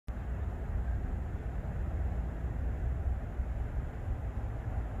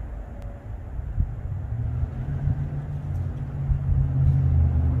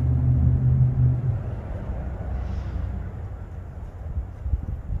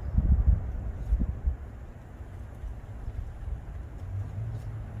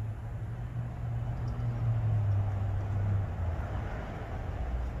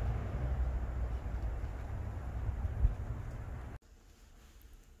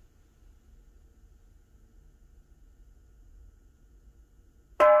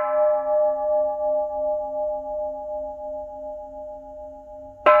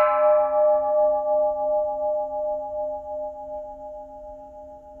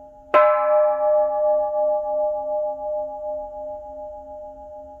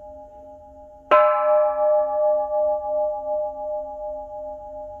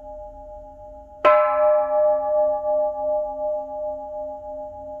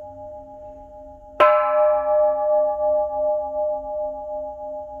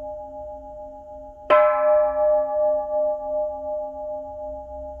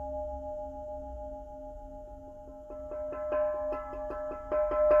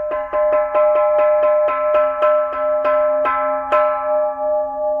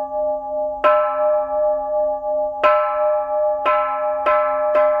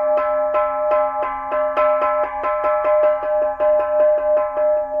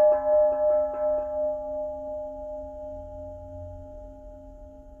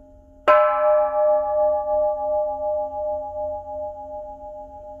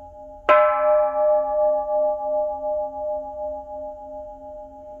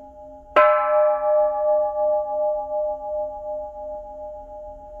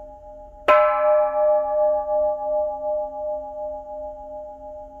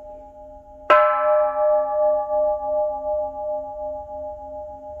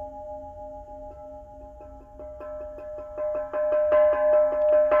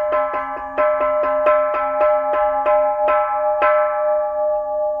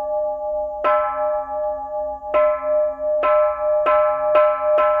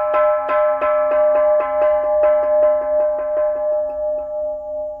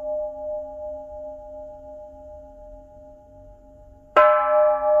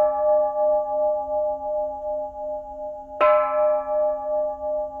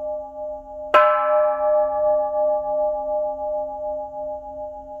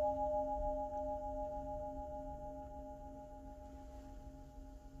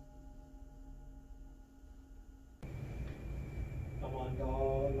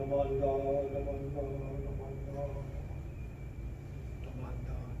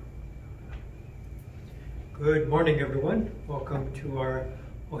Good morning, everyone. Welcome to our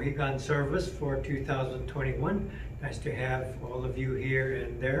Ohigan service for 2021. Nice to have all of you here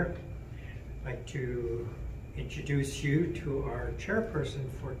and there. I'd like to introduce you to our chairperson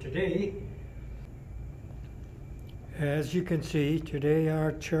for today. As you can see, today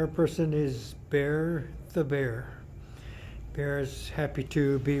our chairperson is Bear the Bear. Bear is happy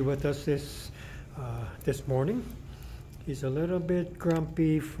to be with us this morning. He's a little bit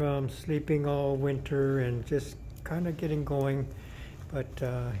grumpy from sleeping all winter and just kind of getting going, but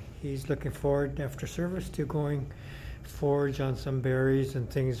he's looking forward after service to going forage on some berries and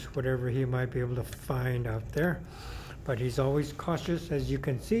things, whatever he might be able to find out there. But he's always cautious, as you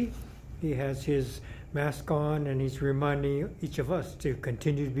can see. He has his mask on and he's reminding each of us to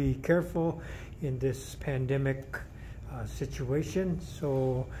continue to be careful in this pandemic situation.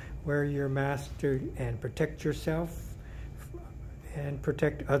 So wear your mask and protect yourself and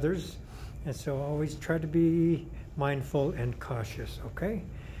protect others, and so always try to be mindful and cautious, okay?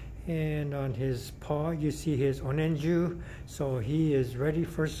 And on his paw you see his onenju, so he is ready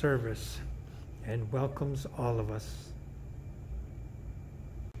for service and welcomes all of us.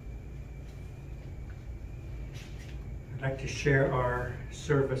 I'd like to share our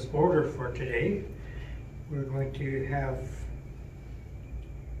service order for today. We're going to have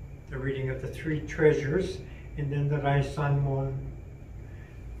the reading of the three treasures and then the Raisanmon.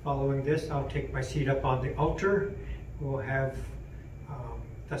 Following this, I'll take my seat up on the altar. We'll have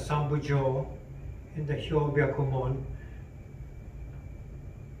the Sanbutsuge and the Hyobyakumon,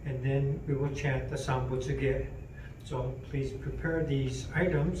 and then we will chant the Sanbutsuge. So please prepare these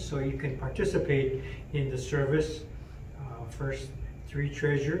items so you can participate in the service. First, three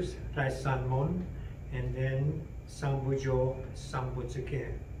treasures, Raisanmon, and then Sanbutsuge,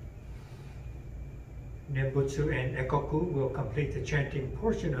 Sanbutsuge. Nembutsu and Ekoku will complete the chanting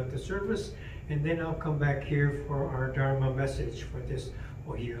portion of the service, and then I'll come back here for our Dharma message for this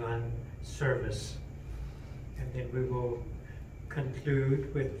Ohigan service. And then we will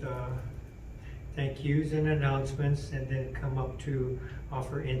conclude with thank yous and announcements, and then come up to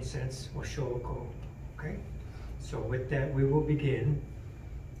offer incense, Oshoko. Okay? So with that, we will beginning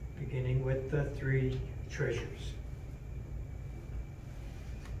with the three treasures.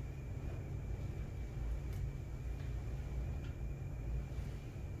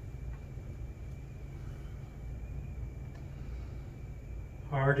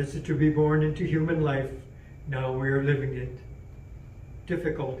 Hard is it to be born into human life, now we are living it.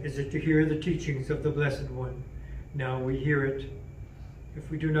 Difficult is it to hear the teachings of the Blessed One, now we hear it.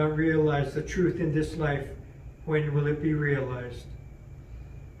 If we do not realize the truth in this life, when will it be realized?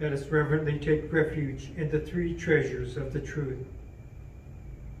 Let us reverently take refuge in the three treasures of the truth.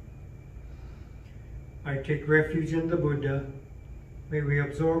 I take refuge in the Buddha. May we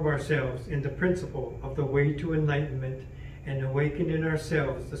absorb ourselves in the principle of the way to enlightenment and awaken in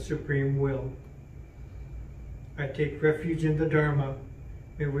ourselves the supreme will. I take refuge in the Dharma.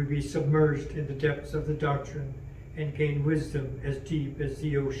 May we be submerged in the depths of the doctrine and gain wisdom as deep as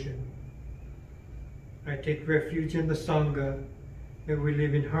the ocean. I take refuge in the Sangha. May we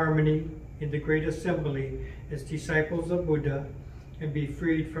live in harmony in the great assembly as disciples of Buddha and be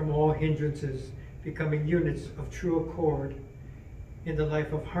freed from all hindrances, becoming units of true accord in the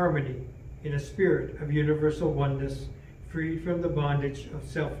life of harmony, in a spirit of universal oneness, freed from the bondage of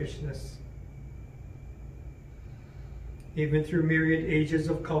selfishness. Even through myriad ages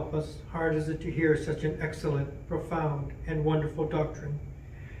of kalpas, hard is it to hear such an excellent, profound, and wonderful doctrine.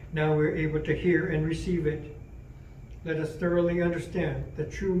 Now we are able to hear and receive it. Let us thoroughly understand the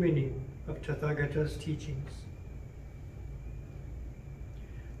true meaning of Tathagata's teachings.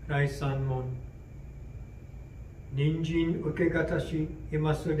 Raisanmon. Ninjin ukegatashi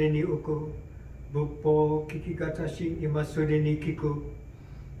imasure ni uku. Buppo kikigatashi imasure ni kiku.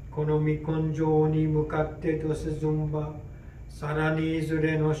 Konomi konjo ni mukatte dosezumba. Sarani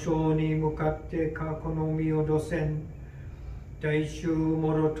zure no sho ni mukatte ka konomi o dosen. Daishu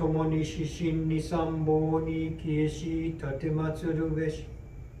moro tomo ni shishin ni sambo ni kieshi tatematsuru beshi.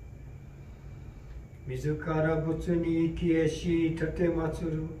 Mizukara butsu ni kieshi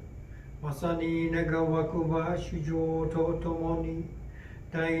tatematsuru. Masani negawakuba shujo to tomo ni.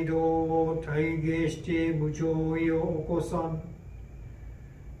 Taido taige shite mujoi o okosan.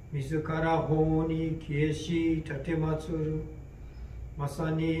 Mizukara ho ni kieshi tatematsuru.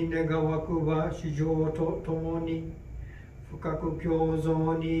 Masani negawakuba shujo to tomo ni. Fukaku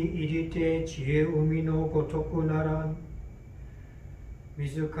kyozo ni irite chie umi no gotoku naran.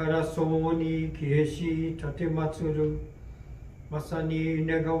 Mizukara so ni kieshi tatematsuru. まさに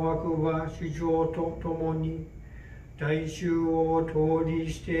願わくは主情とともに大衆を通り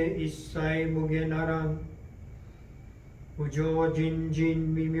して一切無下ならん。無常人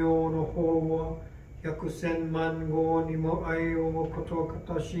人微妙の方は百千万号にも愛をこと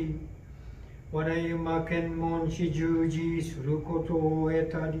かたし、我今検問し従事することを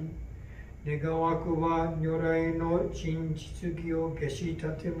得たり、願わくは如来の真実義を消し立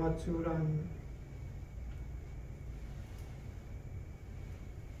てまつらん。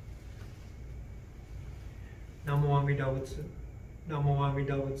ナモ阿弥陀仏、ナモ阿弥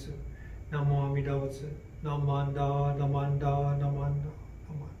陀仏、ナモ阿弥陀仏、ナマンダー、ナマンダー、ナマンダー、ナマンダー。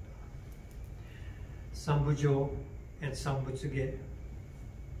Sanbutsuge and Sanbutsuge.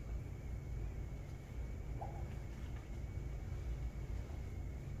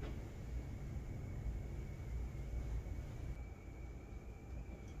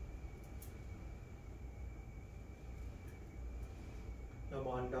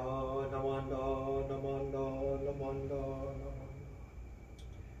 Namanda, Namanda, Namanda, Namanda,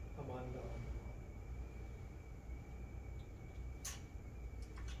 Namanda.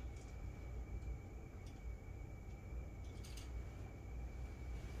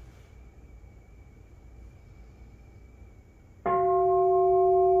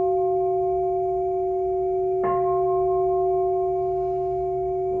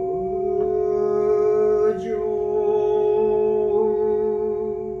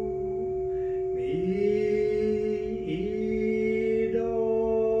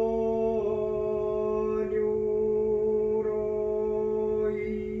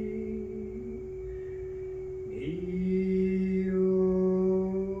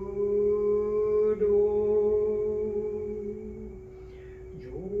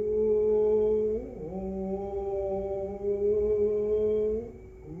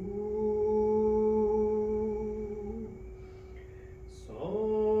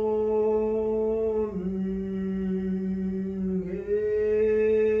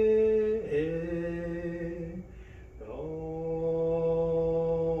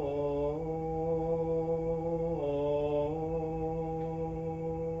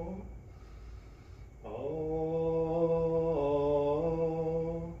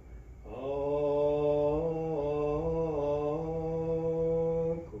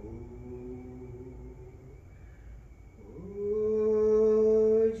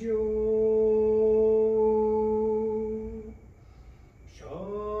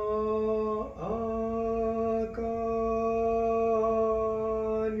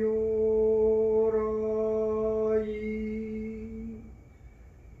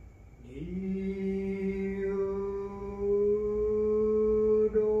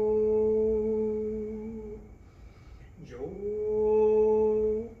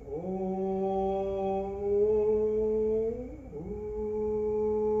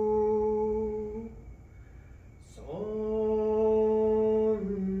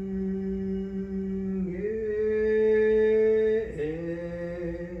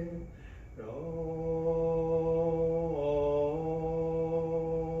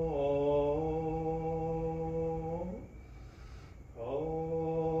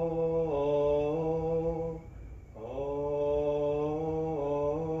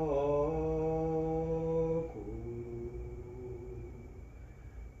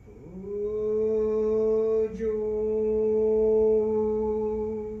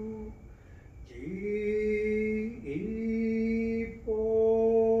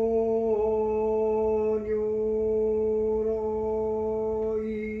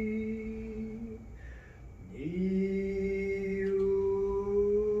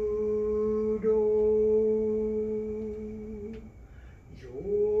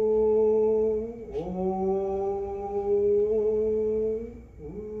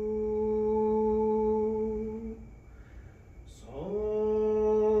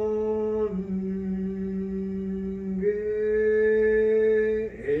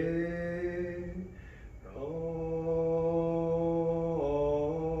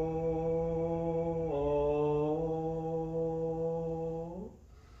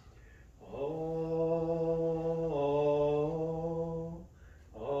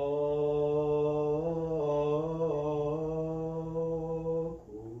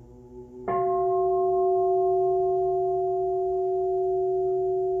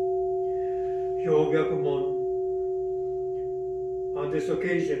 Hyobyakumon. On this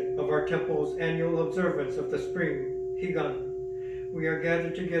occasion of our temple's annual observance of the Spring Higan, we are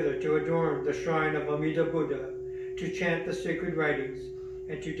gathered together to adorn the Shrine of Amida Buddha, to chant the sacred writings,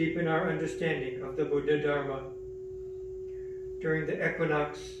 and to deepen our understanding of the Buddha-Dharma. During the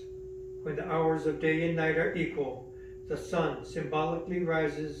equinox, when the hours of day and night are equal, the sun symbolically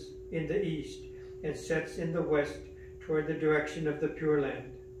rises in the east and sets in the west toward the direction of the Pure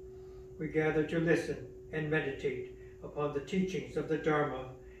Land. We gather to listen and meditate upon the teachings of the Dharma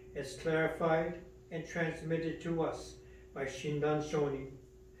as clarified and transmitted to us by Shinran Shonin.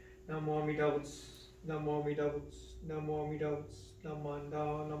 Namo Amida Buddha, Namo Amida Buddha, Namo Amida Buddha,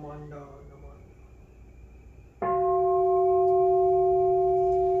 Namanda, Namanda, Namanda.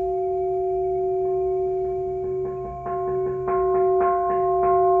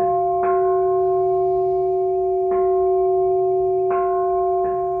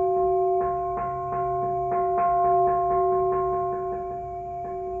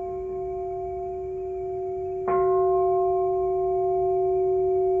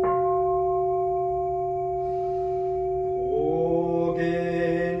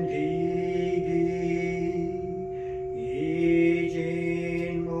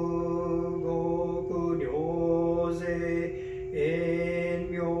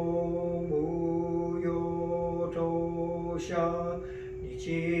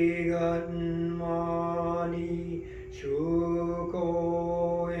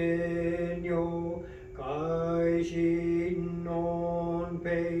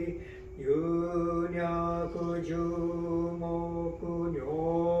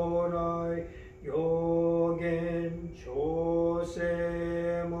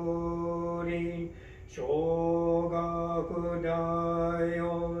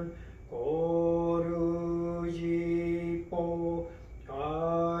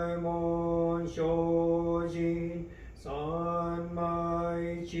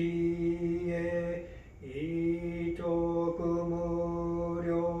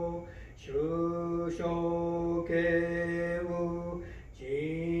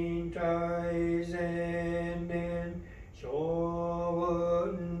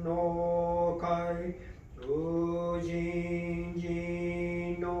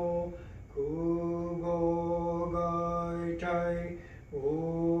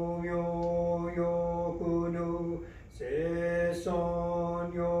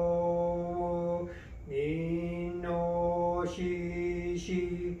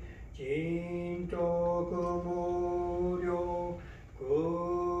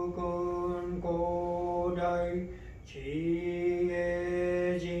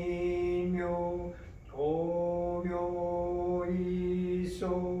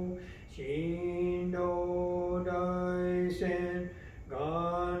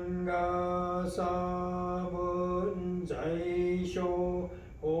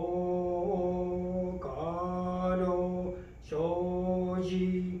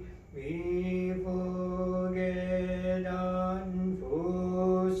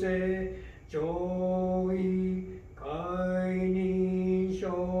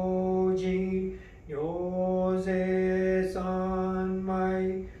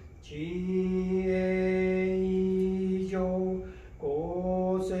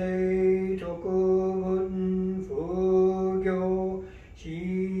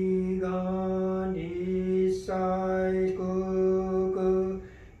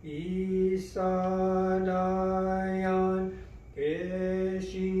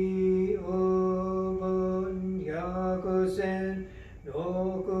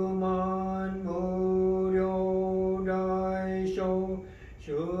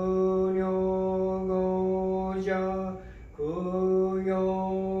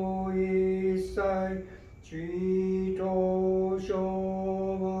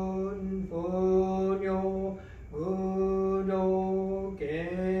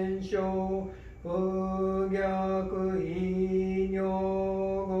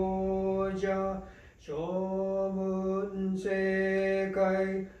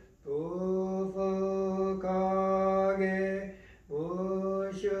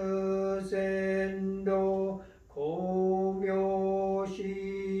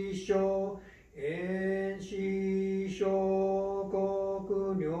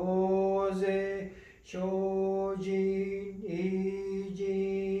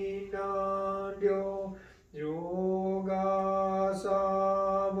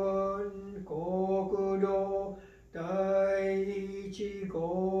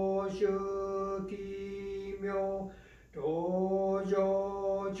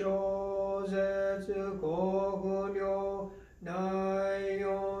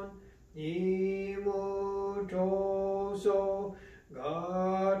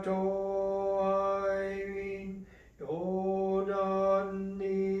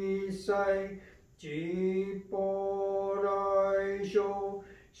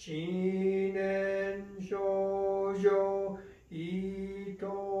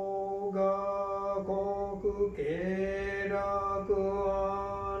 Ito ga koku ke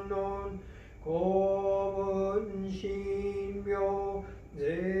고문 신묘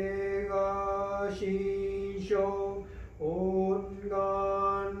내가 신쇼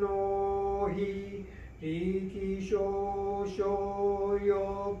온간 오희 리기쇼쇼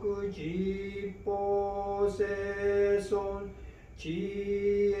역지보세손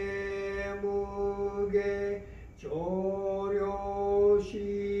지혜 무게 조료시손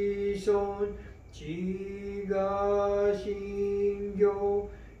지가신교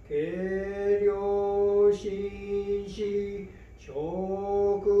계료신시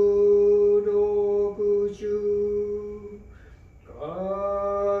쇼그로그주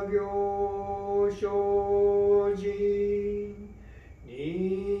가교쇼진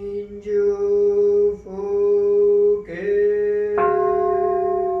닌주푸게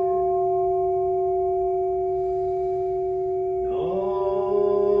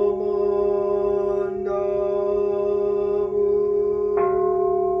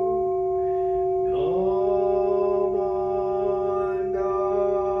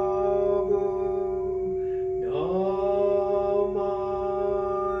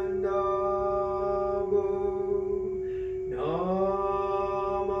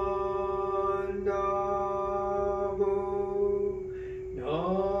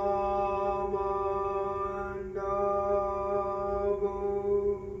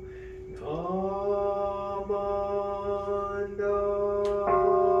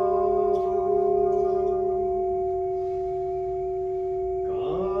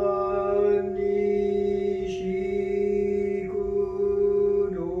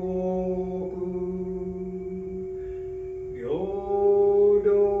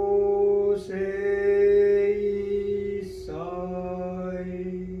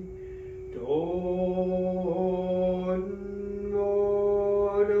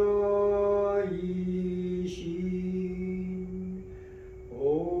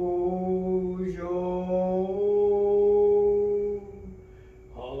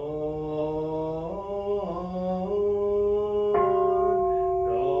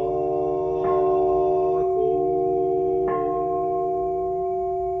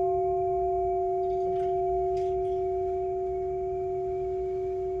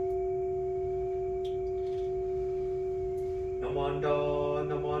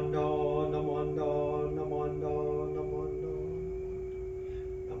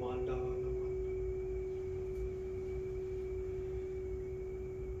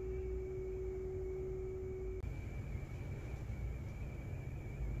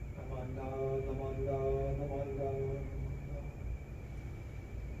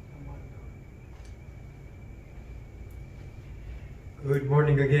Good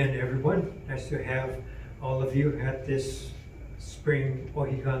morning again, everyone. Nice to have all of you at this Spring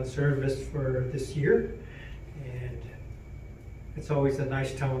Higan service for this year. And it's always a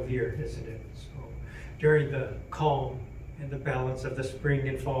nice time of year, isn't it? So during the calm and the balance of the spring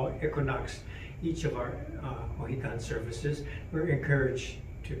and fall equinox, each of our Higan services, we're encouraged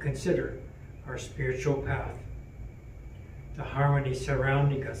to consider our spiritual path, the harmony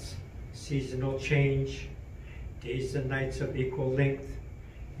surrounding us, seasonal change, days and nights of equal length,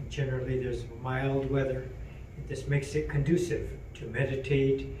 and generally there's mild weather. And this makes it conducive to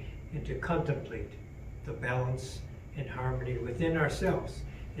meditate and to contemplate the balance and harmony within ourselves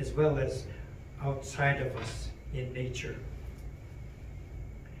as well as outside of us in nature.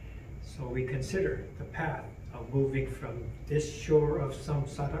 So we consider the path of moving from this shore of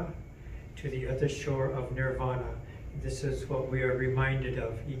samsara to the other shore of nirvana. This is what we are reminded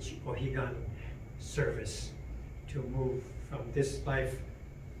of each Ohigan service, to move from this life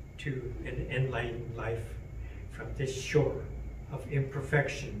to an enlightened life, from this shore of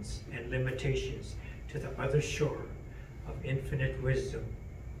imperfections and limitations to the other shore of infinite wisdom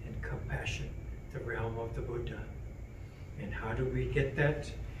and compassion, the realm of the Buddha. And how do we get that?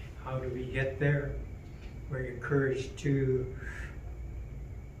 How do we get there? We're encouraged to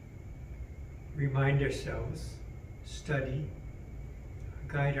remind ourselves, study,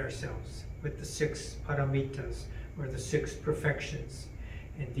 guide ourselves with the 6 paramitas, or the 6 perfections.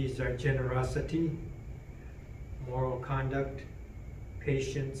 And these are generosity, moral conduct,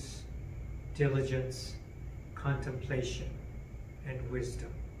 patience, diligence, contemplation, and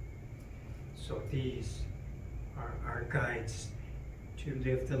wisdom. So these are our guides to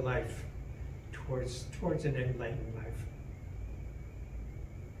live the life towards an enlightened life.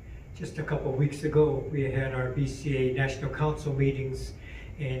 Just a couple weeks ago, we had our BCA National Council meetings,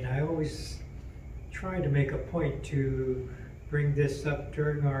 and I always try to make a point to bring this up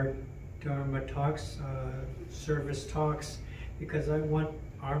during our Dharma talks, service talks, because I want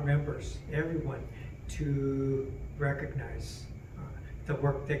our members, everyone, to recognize the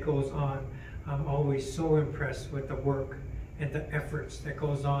work that goes on I'm always so impressed with the work and the efforts that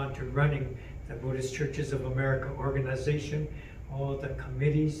goes on to running the Buddhist Churches of America organization, all the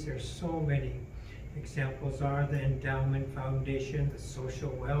committees. There's so many. Examples are the Endowment Foundation, the Social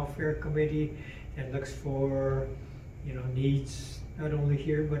Welfare Committee that looks for, needs not only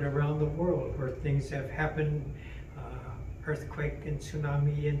here but around the world where things have happened, earthquake and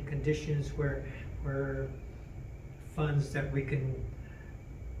tsunami and conditions where funds that we can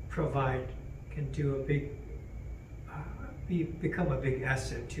provide can do a big, become a big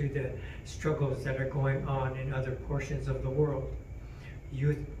asset to the struggles that are going on in other portions of the world.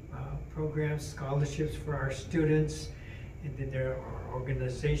 Youth programs, scholarships for our students, and then there are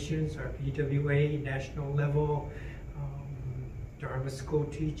organizations, our BWA, national level, Dharma school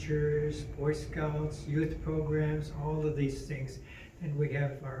teachers, Boy Scouts, youth programs, all of these things. Then we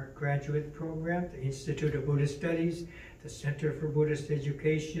have our graduate program, the Institute of Buddhist Studies, the Center for Buddhist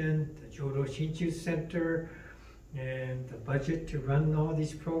Education, the Jodo Shinshu Center, and the budget to run all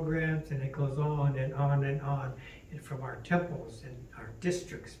these programs, and it goes on and on and on. And from our temples and our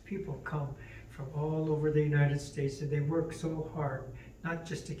districts, people come from all over the United States, and they work so hard, not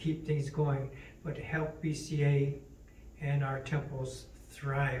just to keep things going, but to help BCA and our temples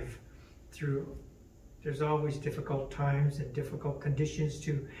thrive through. There's always difficult times and difficult conditions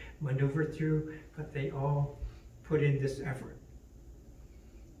to maneuver through, but they all put in this effort.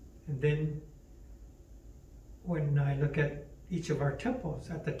 And then when I look at each of our temples,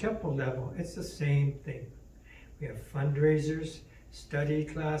 at the temple level, it's the same thing. We have fundraisers, study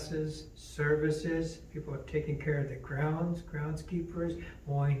classes, services, people are taking care of the groundskeepers,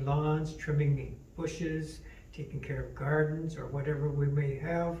 mowing lawns, trimming bushes, taking care of gardens or whatever we may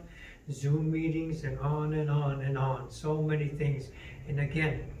have, Zoom meetings, and on and on and on. So many things. And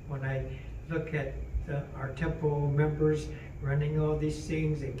again, when I look at our temple members running all these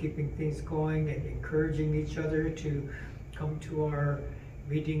things and keeping things going and encouraging each other to come to our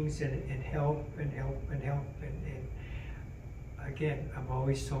meetings and help and help and help. And again, I'm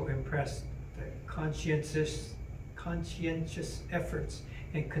always so impressed. The conscientious efforts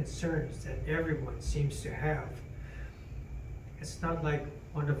and concerns that everyone seems to have. It's not like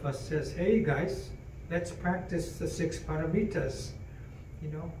one of us says, hey guys, let's practice the 6 paramitas.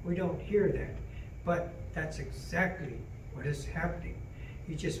 We don't hear that. But that's exactly what is happening.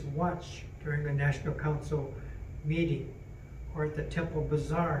 You just watch during a National Council meeting or at the temple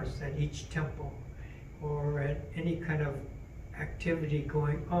bazaars at each temple or at any kind of activity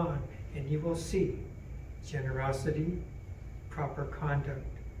going on, and you will see generosity, proper conduct,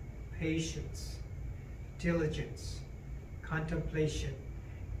 patience, diligence, contemplation,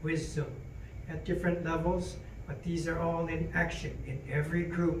 wisdom at different levels, but these are all in action in every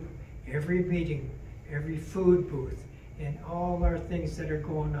group, every meeting, every food booth, and all our things that are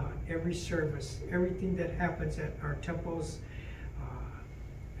going on, every service, everything that happens at our temples,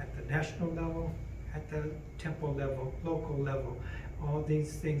 at the national level, at the temple level, local level, all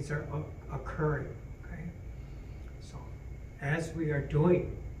these things are occurring. Okay? So as we are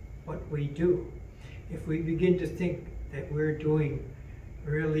doing what we do, if we begin to think that we're doing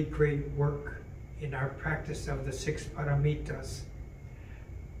really great work in our practice of the 6 paramitas,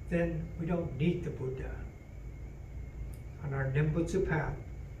 then we don't need the Buddha. On our Nembutsu path,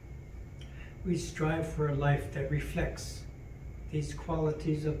 we strive for a life that reflects these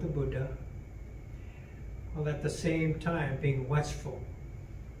qualities of the Buddha, while at the same time being watchful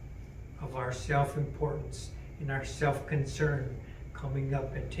of our self-importance and our self-concern coming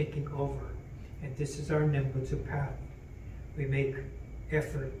up and taking over. And this is our Nembutsu path. We make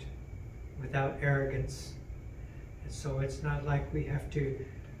effort without arrogance. And so it's not like we have to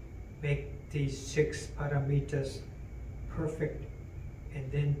make these 6 paramitas perfect and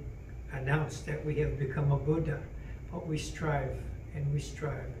then announce that we have become a Buddha. But we strive and we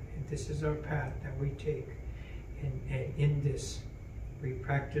strive. And this is our path that we take. And in this, we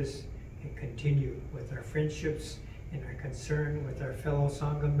practice and continue with our friendships and our concern with our fellow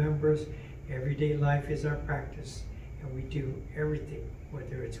Sangha members. Everyday life is our practice. And we do everything,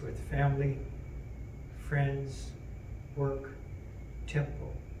 whether it's with family, friends, work,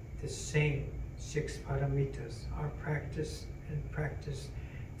 temple, the same 6 paramitas are practiced and practiced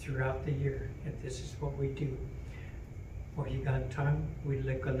throughout the year. And this is what we do. Ohigan time, we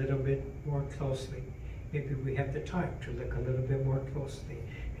look a little bit more closely. Maybe we have the time to look a little bit more closely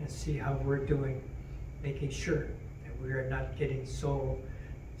and see how we're doing, making sure that we are not getting so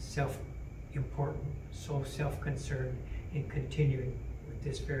self-important, so self-concerned, in continuing with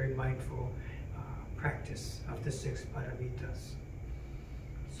this very mindful practice of the 6 paramitas.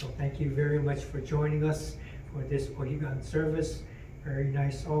 So thank you very much for joining us for this Ohigan service, Very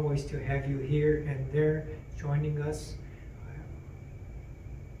nice always to have you here and there joining us.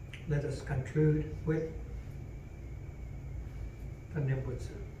 Let us conclude with the Nembutsu.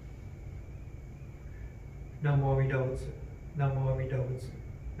 Namo Amida Butsu, Namo Amida Butsu,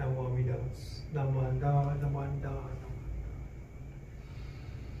 Namo Amida Butsu, Namanda, Namanda.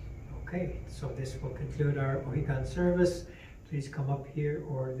 Okay, so this will conclude our Ohigan service. Please come up here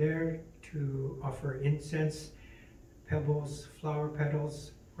or there to offer incense, pebbles, flower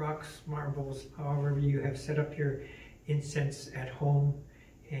petals, rocks, marbles, however you have set up your incense at home,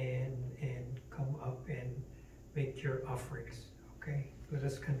 and come up and make your offerings. Okay, let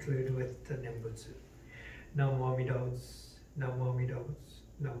us conclude with the Nembutsu. Namo Amida Butsu, Namo Amida Butsu,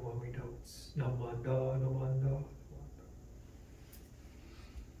 Namo Amida Butsu, Namanda, Namanda.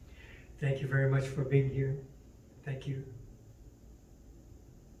 Thank you very much for being here. Thank you.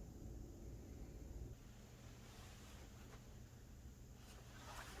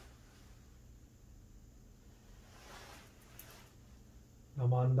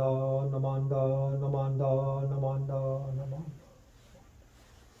 Namanda, Namanda, Namanda,